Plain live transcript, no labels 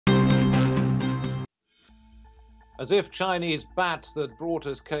As if Chinese bats that brought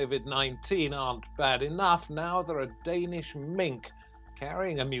us COVID-19 aren't bad enough, now there are Danish mink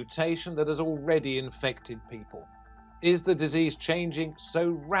carrying a mutation that has already infected people. Is the disease changing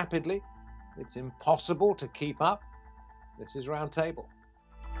so rapidly it's impossible to keep up? This is Roundtable.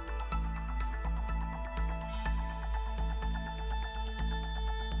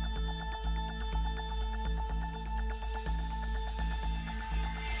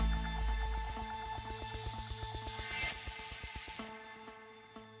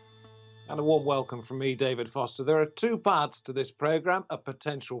 And a warm welcome from me, David Foster. There are two parts to this programme: a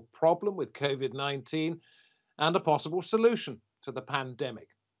potential problem with COVID-19 and a possible solution to the pandemic.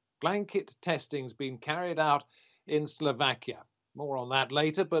 Blanket testing's been carried out in Slovakia. More on that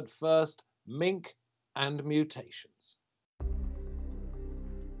later, but first, mink and mutations.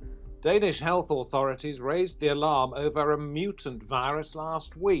 Danish health authorities raised the alarm over a mutant virus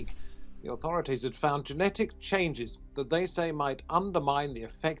last week. The authorities had found genetic changes that they say might undermine the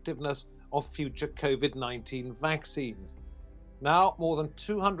effectiveness of future COVID-19 vaccines. Now, more than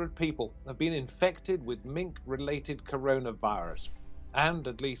 200 people have been infected with mink-related coronavirus, and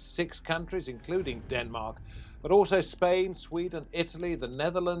at least 6 countries, including Denmark, but also Spain, Sweden, Italy, the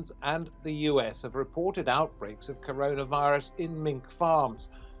Netherlands, and the US have reported outbreaks of coronavirus in mink farms.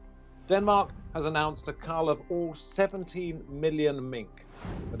 Denmark has announced a cull of all 17 million mink.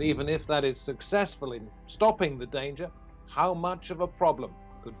 But even if that is successful in stopping the danger, how much of a problem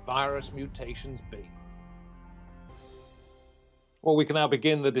could virus mutations be? Well, we can now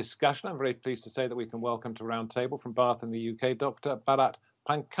begin the discussion. I'm very pleased to say that we can welcome to Roundtable from Bath in the UK, Dr. Bharat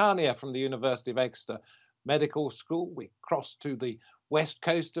Pankhania from the University of Exeter Medical School. We cross to the west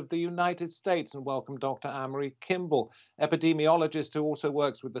coast of the United States and welcome Dr. Marie Kimball, epidemiologist who also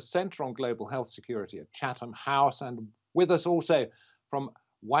works with the Centre on Global Health Security at Chatham House, and with us also from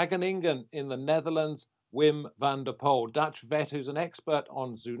Wageningen in the Netherlands, Wim van der Poel, Dutch vet who's an expert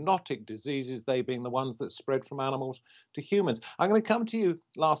on zoonotic diseases, they being the ones that spread from animals to humans. I'm going to come to you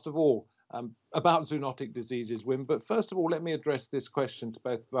last of all about zoonotic diseases, Wim, but first of all, let me address this question to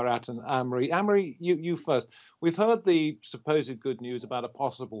both Bharat and Anne-Marie. Anne-Marie, you first. We've heard the supposed good news about a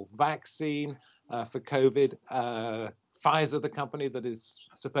possible vaccine for COVID. Pfizer, the company that is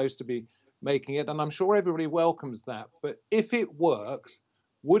supposed to be making it, and I'm sure everybody welcomes that. But if it works,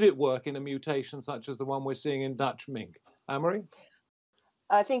 would it work in a mutation such as the one we're seeing in Dutch mink? Anne-Marie?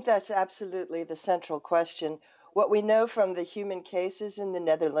 I think that's absolutely the central question. What we know from the human cases in the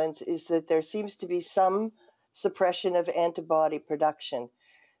Netherlands is that there seems to be some suppression of antibody production.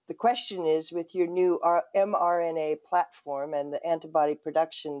 The question is, with your new mRNA platform and the antibody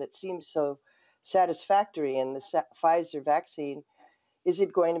production that seems so satisfactory in the Pfizer vaccine, is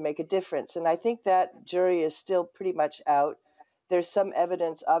it going to make a difference? And I think that jury is still pretty much out. There's some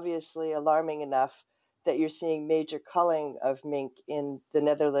evidence, obviously alarming enough, that you're seeing major culling of mink in the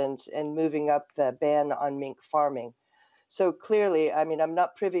Netherlands and moving up the ban on mink farming. So clearly, I mean, I'm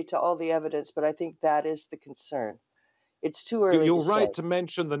not privy to all the evidence, but I think that is the concern. It's too early You're to say. right to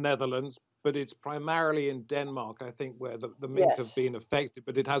mention the Netherlands, but it's primarily in Denmark, I think, where the mink have been affected,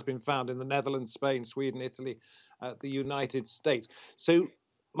 but it has been found in the Netherlands, Spain, Sweden, Italy, the United States. So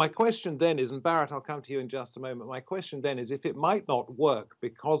my question then is, and Bharat, I'll come to you in just a moment, my question then is, if it might not work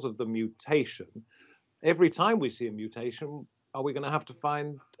because of the mutation, every time we see a mutation, are we going to have to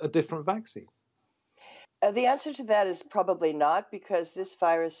find a different vaccine? The answer to that is probably not, because this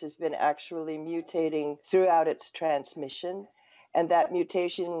virus has been actually mutating throughout its transmission, and that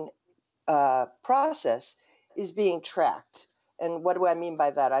mutation process is being tracked. And what do I mean by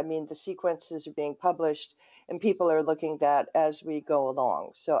that? I mean the sequences are being published and people are looking at that as we go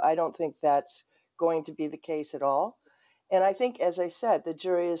along. So I don't think that's going to be the case at all. And I think, as I said, the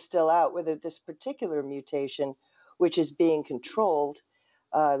jury is still out whether this particular mutation, which is being controlled,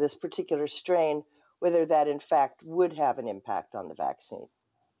 this particular strain, whether that in fact would have an impact on the vaccine.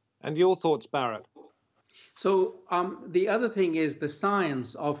 And your thoughts, Bharat? So the other thing is the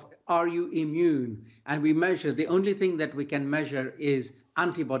science of, are you immune? And we measure, the only thing that we can measure is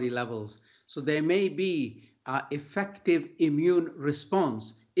antibody levels. So there may be effective immune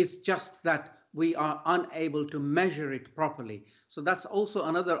response. It's just that we are unable to measure it properly. So that's also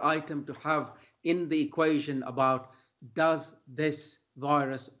another item to have in the equation about, does this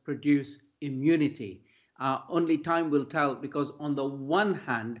virus produce immunity? Only time will tell, because on the one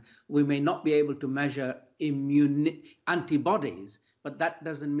hand, we may not be able to measure antibodies, but that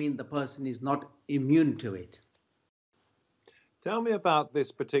doesn't mean the person is not immune to it. Tell me about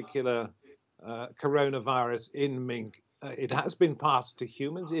this particular coronavirus in mink. It has been passed to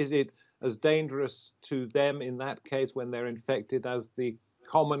humans. Is it as dangerous to them in that case when they're infected as the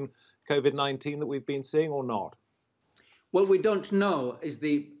common COVID-19 that we've been seeing, or not? Well, we don't know is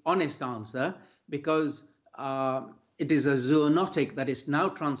the honest answer, because it is a zoonotic that is now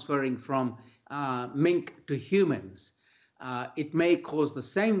transferring from mink to humans. It may cause the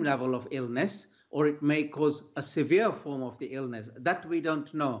same level of illness, or it may cause a severe form of the illness. That we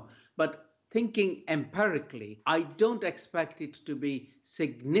don't know. But thinking empirically, I don't expect it to be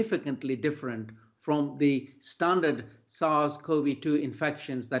significantly different from the standard SARS-CoV-2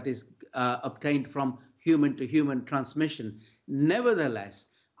 infections that is obtained from human to human transmission. Nevertheless,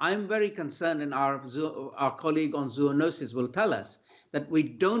 I'm very concerned, and our colleague on zoonosis will tell us, that we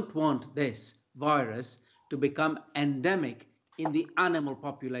don't want this virus to become endemic in the animal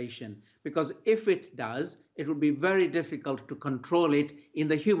population, because if it does, it will be very difficult to control it in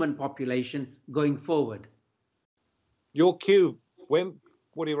the human population going forward. Your cue, Wim,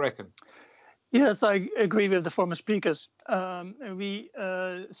 what do you reckon? Yes, I agree with the former speakers. We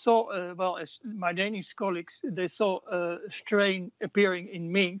saw, well, as my Danish colleagues, they saw a strain appearing in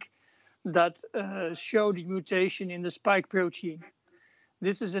mink that showed the mutation in the spike protein.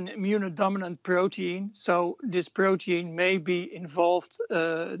 This is an immunodominant protein, so this protein may be involved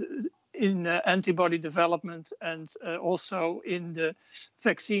in antibody development and also in the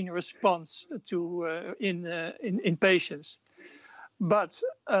vaccine response to in patients. But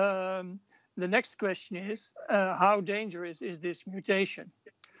the next question is, how dangerous is this mutation?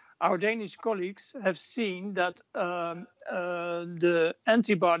 Our Danish colleagues have seen that the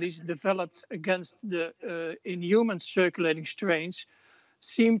antibodies developed against the in humans circulating strains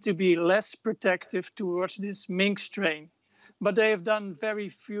seem to be less protective towards this mink strain. But they have done very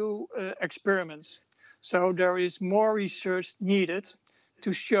few experiments. So there is more research needed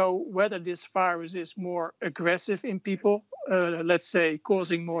to show whether this virus is more aggressive in people, let's say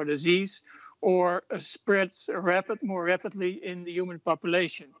causing more disease, or spreads more rapidly in the human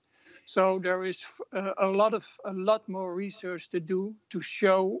population. So there is a lot more research to do to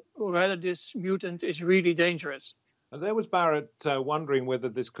show whether this mutant is really dangerous. And there was Bharat wondering whether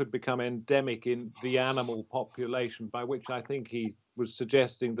this could become endemic in the animal population, by which I think he was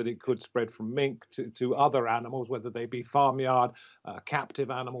suggesting that it could spread from mink to other animals, whether they be farmyard, captive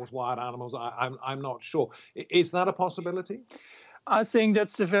animals, wild animals. I'm not sure. Is that a possibility? I think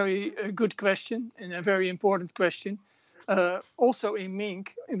that's a very good question and a very important question. Also in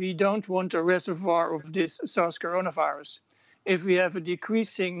mink, we don't want a reservoir of this SARS coronavirus. If we have a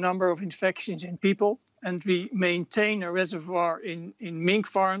decreasing number of infections in people and we maintain a reservoir in mink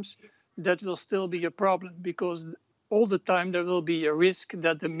farms, that will still be a problem, because all the time there will be a risk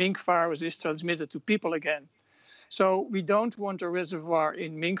that the mink virus is transmitted to people again. So we don't want a reservoir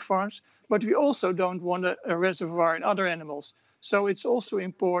in mink farms, but we also don't want a reservoir in other animals. So it's also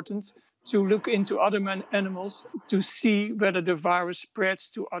important to look into other animals to see whether the virus spreads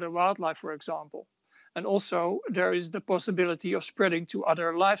to other wildlife, for example. And also there is the possibility of spreading to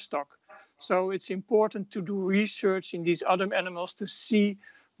other livestock. So it's important to do research in these other animals to see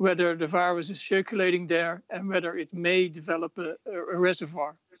whether the virus is circulating there and whether it may develop a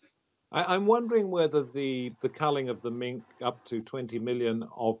reservoir. I'm wondering whether the culling of the mink, up to 20 million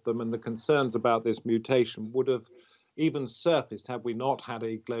of them, and the concerns about this mutation would have even surfaced had we not had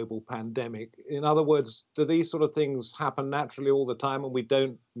a global pandemic. In other words, do these sort of things happen naturally all the time and we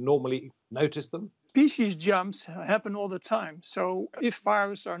don't normally notice them? Species jumps happen all the time. So if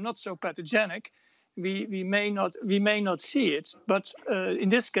viruses are not so pathogenic, we may not see it. But in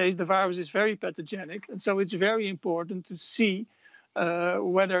this case, the virus is very pathogenic, and so it's very important to see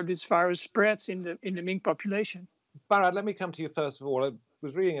whether this virus spreads in the mink population. Bharat, let me come to you first of all. I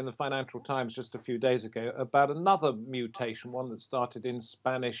was reading in the Financial Times just a few days ago about another mutation, one that started in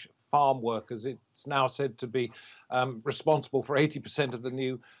Spanish farm workers. It's now said to be responsible for 80% of the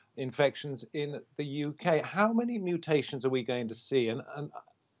new infections in the UK. How many mutations are we going to see? And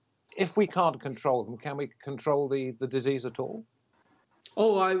if we can't control them, can we control the disease at all?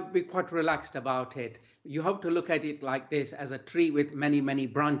 Oh, I'll be quite relaxed about it. You have to look at it like this, as a tree with many, many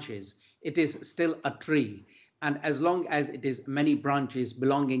branches. It is still a tree. And as long as it is many branches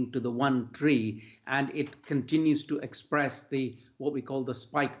belonging to the one tree, and it continues to express what we call the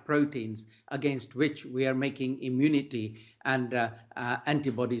spike proteins, against which we are making immunity and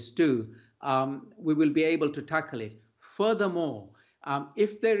antibodies too, we will be able to tackle it. Furthermore,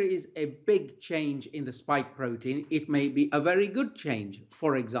 if there is a big change in the spike protein, it may be a very good change,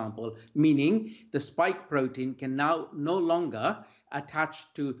 for example, meaning the spike protein can now no longer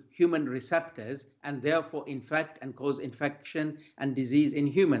attach to human receptors and therefore infect and cause infection and disease in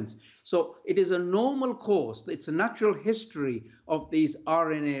humans. So it is a normal course, it's a natural history of these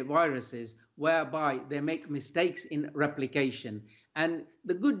RNA viruses whereby they make mistakes in replication. And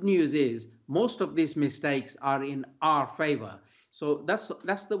the good news is most of these mistakes are in our favor. So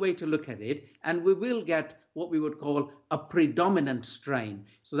that's the way to look at it. And we will get what we would call a predominant strain.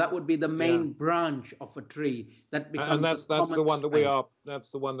 So that would be the main branch of a tree that becomes and that's the one strain.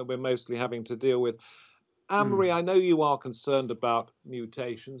 that's the one that we're mostly having to deal with. Marie, Mm. I know you are concerned about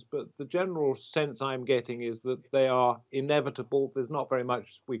mutations, but the general sense I'm getting is that they are inevitable. There's not very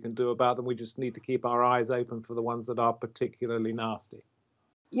much we can do about them. We just need to keep our eyes open for the ones that are particularly nasty.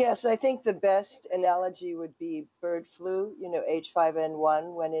 Yes, I think the best analogy would be bird flu,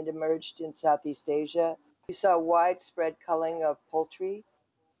 H5N1, when it emerged in Southeast Asia. We saw widespread culling of poultry,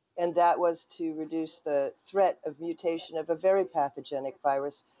 and that was to reduce the threat of mutation of a very pathogenic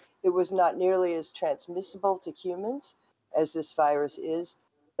virus. It was not nearly as transmissible to humans as this virus is,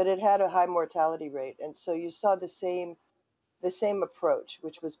 but it had a high mortality rate. And so you saw the same approach,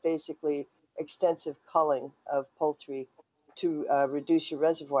 which was basically extensive culling of poultry to reduce your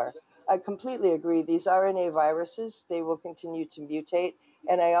reservoir. I completely agree. These RNA viruses, they will continue to mutate.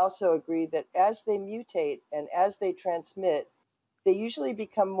 And I also agree that as they mutate and as they transmit, they usually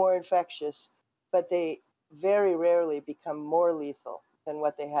become more infectious, but they very rarely become more lethal than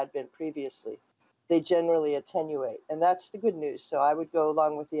what they had been previously. They generally attenuate, and that's the good news. So I would go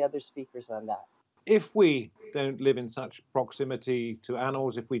along with the other speakers on that. If we don't live in such proximity to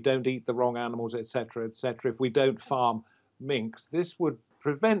animals, if we don't eat the wrong animals, etc., if we don't farm minks, this would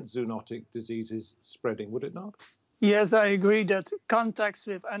prevent zoonotic diseases spreading, would it not? Yes, I agree that contacts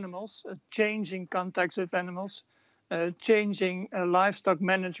with animals, changing contacts with animals, changing livestock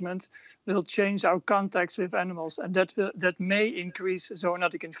management will change our contacts with animals, and that may increase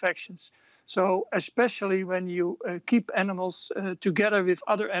zoonotic infections. So especially when you keep animals together with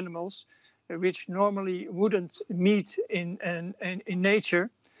other animals, which normally wouldn't meet in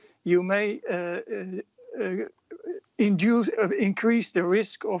nature, you may increase the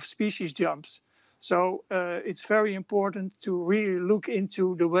risk of species jumps. So it's very important to really look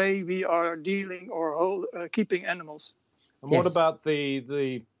into the way we are dealing or keeping animals. And what about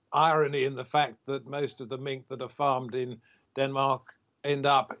the irony in the fact that most of the mink that are farmed in Denmark end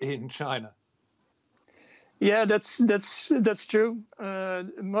up in China? Yeah, that's true.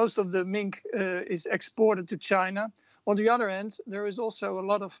 Most of the mink is exported to China. On the other hand, there is also a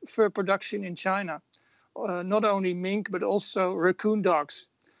lot of fur production in China. Not only mink, but also raccoon dogs.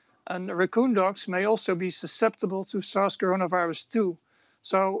 And raccoon dogs may also be susceptible to SARS coronavirus too.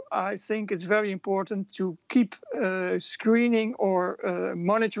 So I think it's very important to keep screening or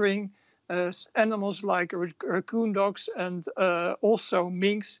monitoring animals like raccoon dogs and also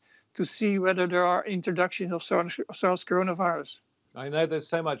minks to see whether there are introductions of SARS coronavirus. I know there's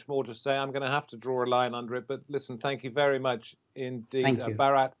so much more to say. I'm going to have to draw a line under it. But listen, thank you very much indeed,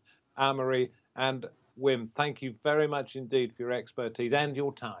 Bharat, Marie, and Wim. Thank you very much indeed for your expertise and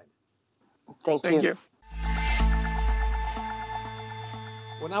your time. Thank you.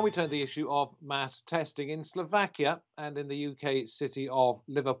 Well, now we turn to the issue of mass testing. In Slovakia and in the UK city of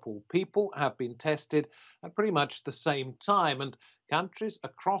Liverpool, people have been tested at pretty much the same time, and countries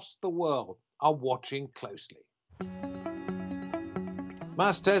across the world are watching closely.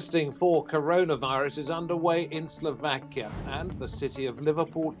 Mass testing for coronavirus is underway in Slovakia and the city of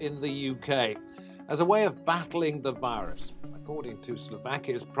Liverpool in the UK as a way of battling the virus. According to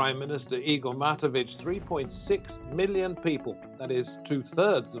Slovakia's Prime Minister Igor Matovic, 3.6 million people, that is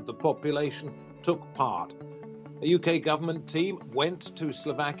 2/3 of the population, took part. A UK government team went to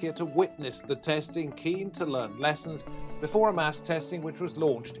Slovakia to witness the testing, keen to learn lessons before a mass testing which was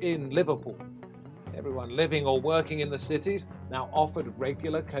launched in Liverpool. Everyone living or working in the cities now offered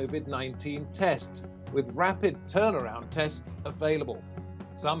regular COVID-19 tests, with rapid turnaround tests available.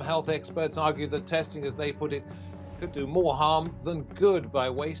 Some health experts argue that testing, as they put it, could do more harm than good by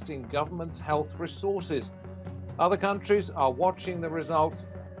wasting government's health resources. Other countries are watching the results.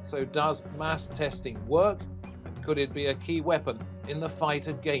 So does mass testing work? And could it be a key weapon in the fight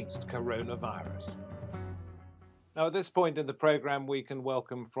against coronavirus? Now, at this point in the programme, we can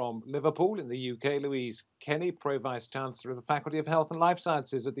welcome from Liverpool in the UK, Louise Kenny, Pro-Vice Chancellor of the Faculty of Health and Life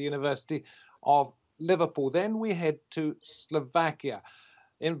Sciences at the University of Liverpool. Then we head to Slovakia.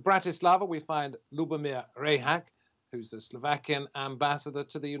 In Bratislava, we find Lubomir Rehak, who's the Slovakian Ambassador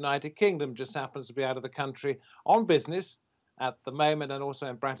to the United Kingdom, just happens to be out of the country on business at the moment. And also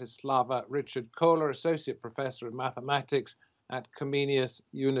in Bratislava, Richard Koller, Associate Professor of Mathematics at Comenius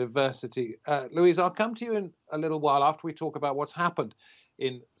University. Louise, I'll come to you in a little while after we talk about what's happened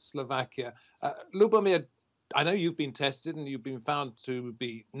in Slovakia. Lubomir, I know you've been tested and you've been found to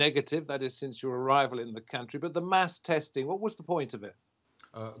be negative, that is since your arrival in the country, but the mass testing, what was the point of it?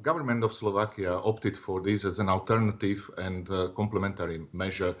 Government of Slovakia opted for this as an alternative and complementary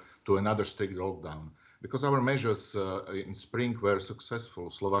measure to another strict lockdown. Because our measures in spring were successful,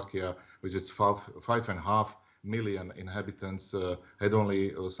 Slovakia, with its 5.5 million inhabitants, had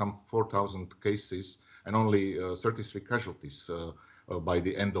only some 4,000 cases and only 33 casualties by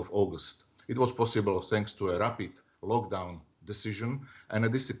the end of August. It was possible thanks to a rapid lockdown decision and a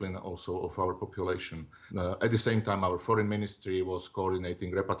discipline also of our population. At the same time, our foreign ministry was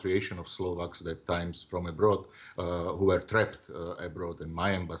coordinating repatriation of Slovaks at times from abroad who were trapped abroad, and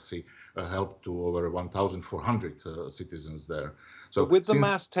my embassy helped to over 1,400 citizens there. So with the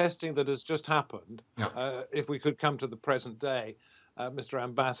mass testing that has just happened, if we could come to the present day, Mr.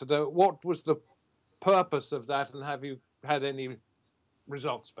 Ambassador, what was the purpose of that, and have you had any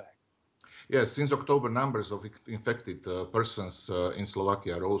results back? Yes, since October, numbers of infected persons in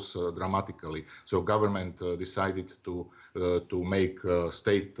Slovakia rose dramatically. So government decided to make a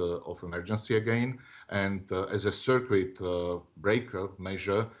state of emergency again. And as a circuit breaker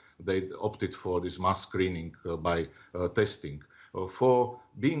measure, they opted for this mass screening by testing. For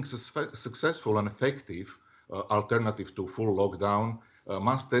being successful and effective alternative to full lockdown,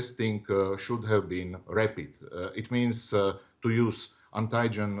 mass testing should have been rapid. It means to use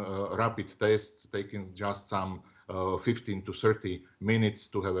antigen rapid tests taking just some 15 to 30 minutes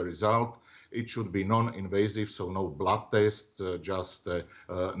to have a result. It should be non-invasive, so no blood tests, just a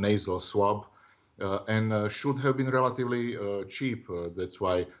nasal swab, and should have been relatively cheap. That's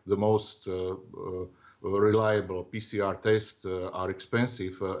why the most reliable PCR tests are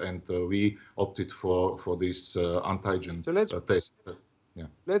expensive, and we opted for this antigen test.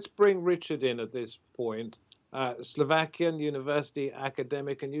 Let's bring Richard in at this point. Slovakian university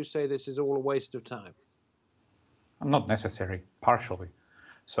academic, and you say this is all a waste of time? Not necessary, partially.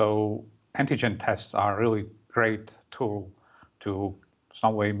 So antigen tests are a really great tool to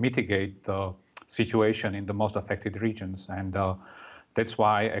some way mitigate the situation in the most affected regions, and that's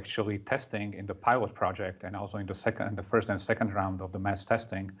why actually testing in the pilot project and also in the first and second round of the mass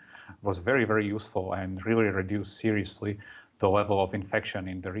testing was very, very useful and really reduced seriously the level of infection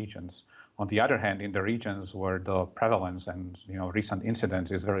in the regions. On the other hand, in the regions where the prevalence and recent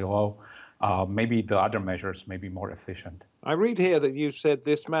incidence is very low, maybe the other measures may be more efficient. I read here that you said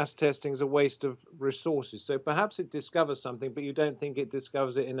this mass testing is a waste of resources. So perhaps it discovers something, but you don't think it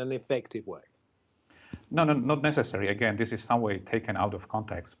discovers it in an effective way. No, not necessary. Again, this is some way taken out of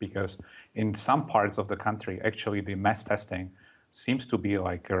context, because in some parts of the country, actually the mass testing seems to be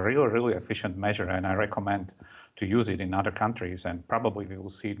like a really efficient measure, and I recommend to use it in other countries, and probably we will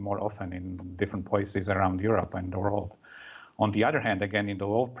see it more often in different places around Europe and the world. On the other hand, again, in the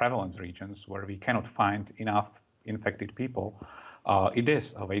low prevalence regions where we cannot find enough infected people, it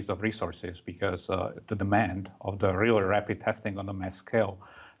is a waste of resources, because the demand of the really rapid testing on the mass scale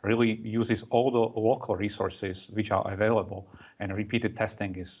really uses all the local resources which are available, and repeated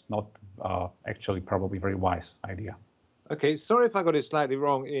testing is not actually probably very wise idea. Okay, sorry if I got it slightly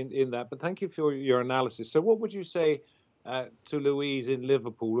wrong in that, but thank you for your analysis. So what would you say to Louise in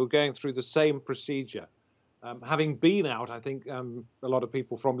Liverpool, who are going through the same procedure? Having been out, I think a lot of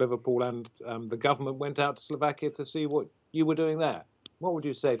people from Liverpool and the government went out to Slovakia to see what you were doing there. What would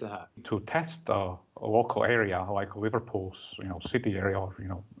you say to her? To test a local area like Liverpool's, city area, or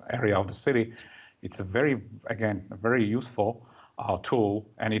area of the city, it's a very useful tool,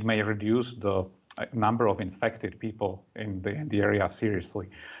 and it may reduce the number of infected people in the area seriously.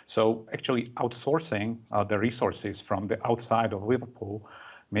 So actually outsourcing the resources from the outside of Liverpool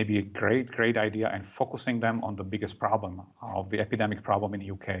may be a great idea, and focusing them on the biggest problem of the epidemic problem in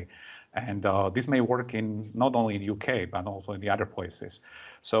the UK. And this may work not only in the UK, but also in the other places.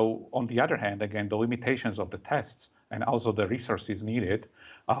 So on the other hand, again, the limitations of the tests and also the resources needed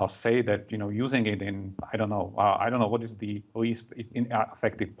say that using it in I don't know what is the least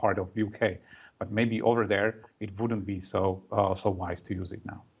affected part of UK, but maybe over there it wouldn't be so wise to use it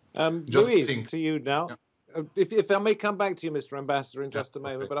now. Louise, to you now. Yeah. If I may come back to you, Mr. Ambassador, in just a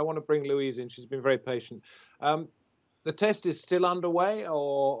moment, but I want to bring Louise in. She's been very patient. The test is still underway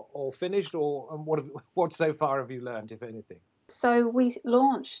or finished, or what so far have you learned, if anything? So we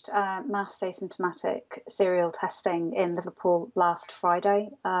launched mass asymptomatic serial testing in Liverpool last Friday,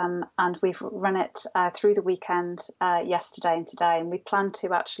 and we've run it through the weekend yesterday and today, and we plan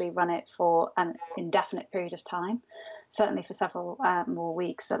to actually run it for an indefinite period of time, certainly for several more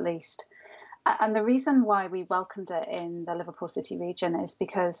weeks at least. And the reason why we welcomed it in the Liverpool City region is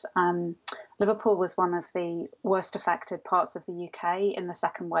because Liverpool was one of the worst affected parts of the UK in the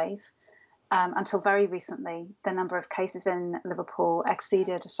second wave. Until very recently, the number of cases in Liverpool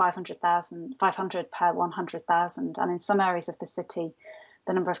exceeded 500 per 100,000. And in some areas of the city,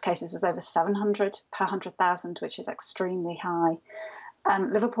 the number of cases was over 700 per 100,000, which is extremely high.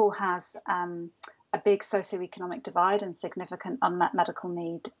 Liverpool has a big socioeconomic divide and significant unmet medical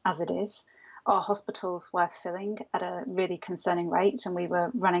need as it is. Our hospitals were filling at a really concerning rate, and we were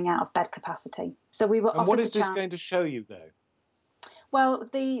running out of bed capacity. So we were. And what is this going to show you, though? Well,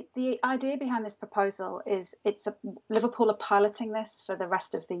 the idea behind this proposal is Liverpool are piloting this for the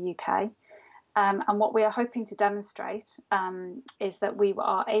rest of the UK. And what we are hoping to demonstrate is that we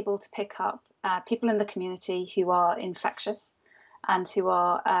are able to pick up people in the community who are infectious and who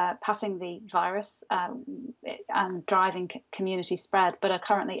are passing the virus and driving community spread, but are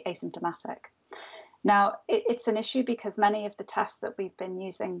currently asymptomatic. Now, it's an issue because many of the tests that we've been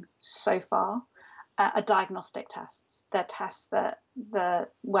using so far are diagnostic tests. They're tests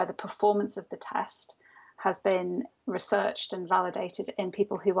where the performance of the test has been researched and validated in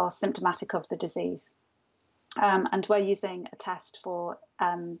people who are symptomatic of the disease. And we're using a test for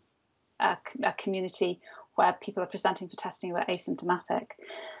a community where people are presenting for testing who are asymptomatic.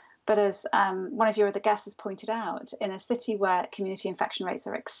 But as one of your other guests has pointed out, in a city where community infection rates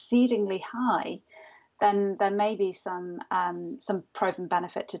are exceedingly high, then there may be some proven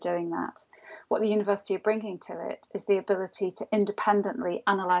benefit to doing that. What the university are bringing to it is the ability to independently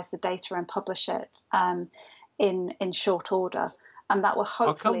analyse the data and publish it in short order, and that will hopefully.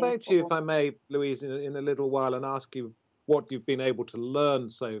 I'll come back to you, if I may, Louise, in a little while, and ask you what you've been able to learn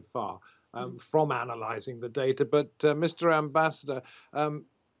so far from analysing the data. But Mr. Ambassador,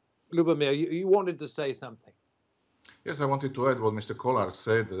 Lubomir, you wanted to say something. Yes, I wanted to add what Mr. Koller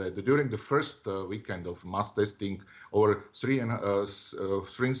said, that during the first weekend of mass testing, over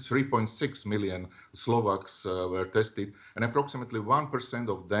 3.6 million Slovaks were tested, and approximately 1%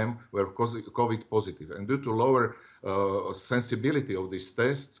 of them were COVID positive. And due to lower sensibility of these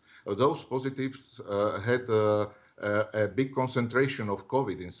tests, those positives had a big concentration of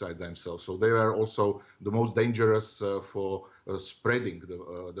COVID inside themselves. So they are also the most dangerous for spreading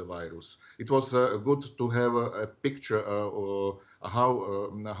the virus. It was good to have a picture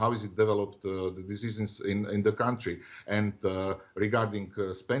how is it developed, the diseases in the country. And regarding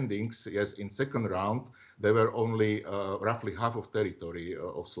spendings, yes, in second round, there were only roughly half of territory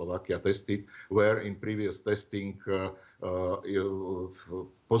of Slovakia tested, where in previous testing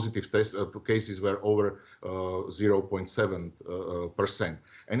positive cases were over 0.7%.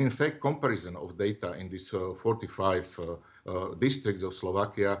 And in fact, comparison of data in these 45 districts of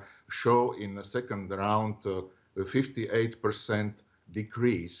Slovakia show in the second round a 58%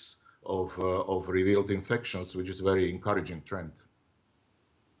 decrease of revealed infections, which is a very encouraging trend.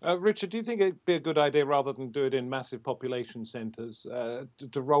 Richard, do you think it'd be a good idea, rather than do it in massive population centres,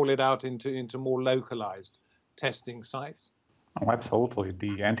 to roll it out into more localised testing sites? Oh, absolutely.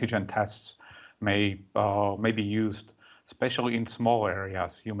 The antigen tests may be used, especially in small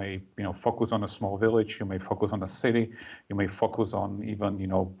areas. You may focus on a small village. You may focus on a city. You may focus on even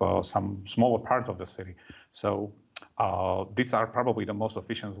some smaller parts of the city. So these are probably the most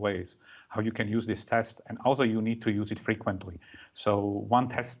efficient ways how you can use this test, and also you need to use it frequently. So one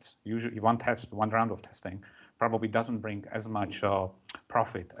round of testing probably doesn't bring as much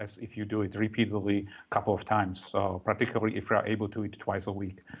profit as if you do it repeatedly a couple of times, particularly if you are able to do it twice a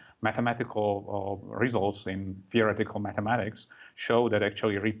week. Mathematical results in theoretical mathematics show that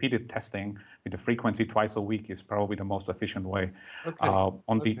actually repeated testing with the frequency twice a week is probably the most efficient way. Okay.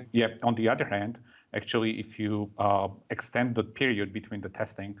 On the other hand, actually, if you extend the period between the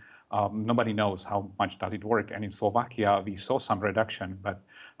testing, nobody knows how much does it work. And in Slovakia, we saw some reduction, but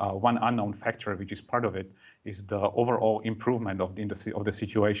one unknown factor, which is part of it, is the overall improvement of the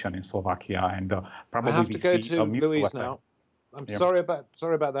situation in Slovakia, and probably I have to go to Louise effect. now. I'm sorry about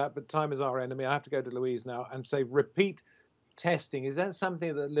that, but time is our enemy. I have to go to Louise now and say, repeat testing, is that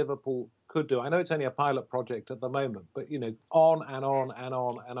something that Liverpool could do? I know it's only a pilot project at the moment, but on and on and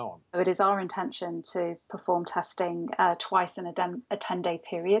on and on. It is our intention to perform testing twice in a 10-day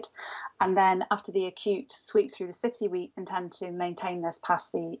period, and then after the acute sweep through the city, we intend to maintain this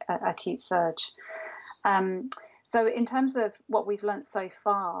past the acute surge. So in terms of what we've learned so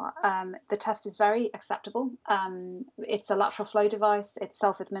far, the test is very acceptable. It's a lateral flow device. It's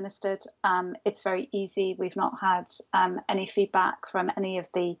self-administered. It's very easy. We've not had any feedback from any of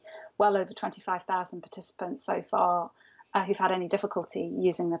the well over 25,000 participants so far who've had any difficulty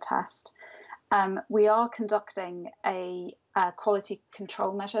using the test. We are conducting a quality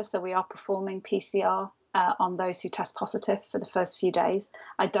control measure. So we are performing PCR on those who test positive for the first few days.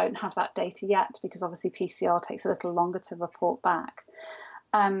 I don't have that data yet because obviously PCR takes a little longer to report back.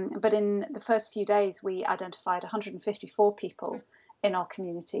 But in the first few days, we identified 154 people in our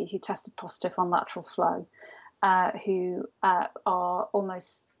community who tested positive on lateral flow, who are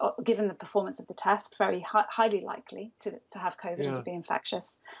almost, given the performance of the test, very highly likely to have COVID and to be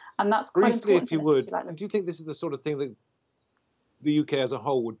infectious. And that's quite briefly, important. if you would, and do you think this is the sort of thing that the UK as a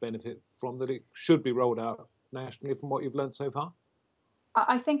whole would benefit from, that it should be rolled out nationally from what you've learned so far?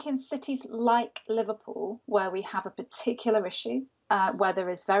 I think in cities like Liverpool, where we have a particular issue, where there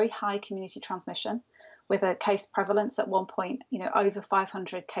is very high community transmission, with a case prevalence at one point, over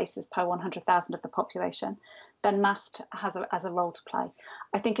 500 cases per 100,000 of the population, then MAST has a role to play.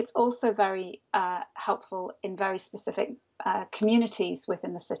 I think it's also very helpful in very specific communities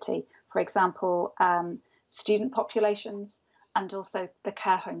within the city, for example, student populations, and also the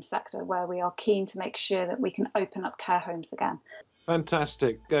care home sector, where we are keen to make sure that we can open up care homes again.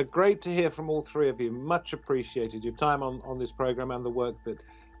 Fantastic. Great to hear from all three of you. Much appreciated your time on this programme and the work that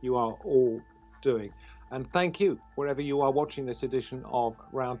you are all doing. And thank you, wherever you are watching this edition of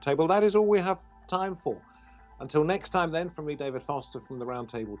Roundtable. That is all we have time for. Until next time then, from me, David Foster, from the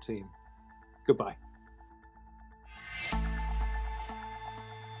Roundtable team. Goodbye.